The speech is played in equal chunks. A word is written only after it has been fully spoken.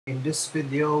In this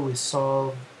video, we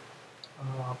solve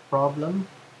problem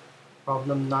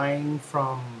 9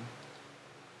 from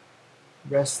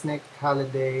Resnick,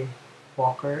 Halliday,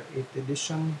 Walker, 8th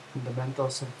edition,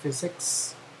 Fundamentals of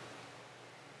Physics.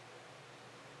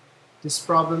 This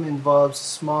problem involves a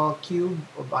small cube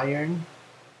of iron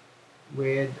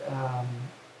with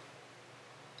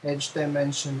edge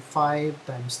dimension 5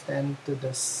 times 10 to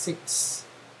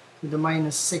the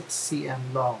minus 6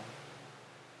 cm long.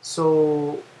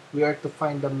 So we are to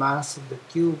find the mass of the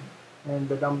cube and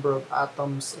the number of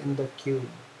atoms in the cube.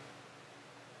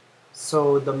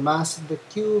 So the mass of the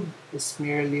cube is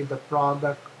merely the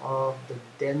product of the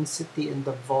density and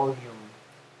the volume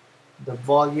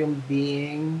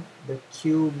being the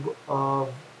cube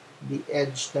of the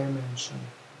edge dimension.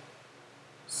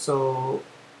 So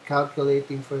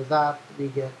calculating for that, we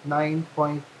get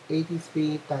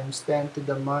 9.83 times 10 to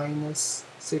the minus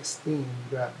 16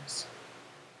 grams.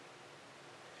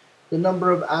 The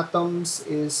number of atoms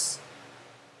is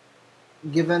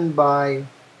given by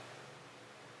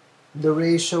the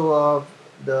ratio of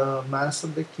the mass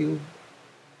of the cube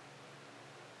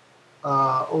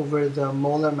over the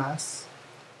molar mass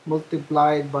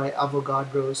multiplied by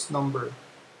Avogadro's number.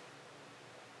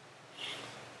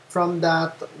 From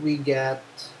that, we get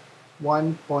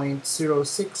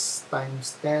 1.06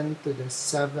 times 10 to the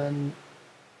 7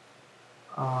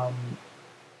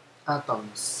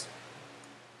 atoms.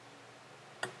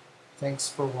 Thanks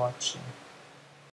for watching.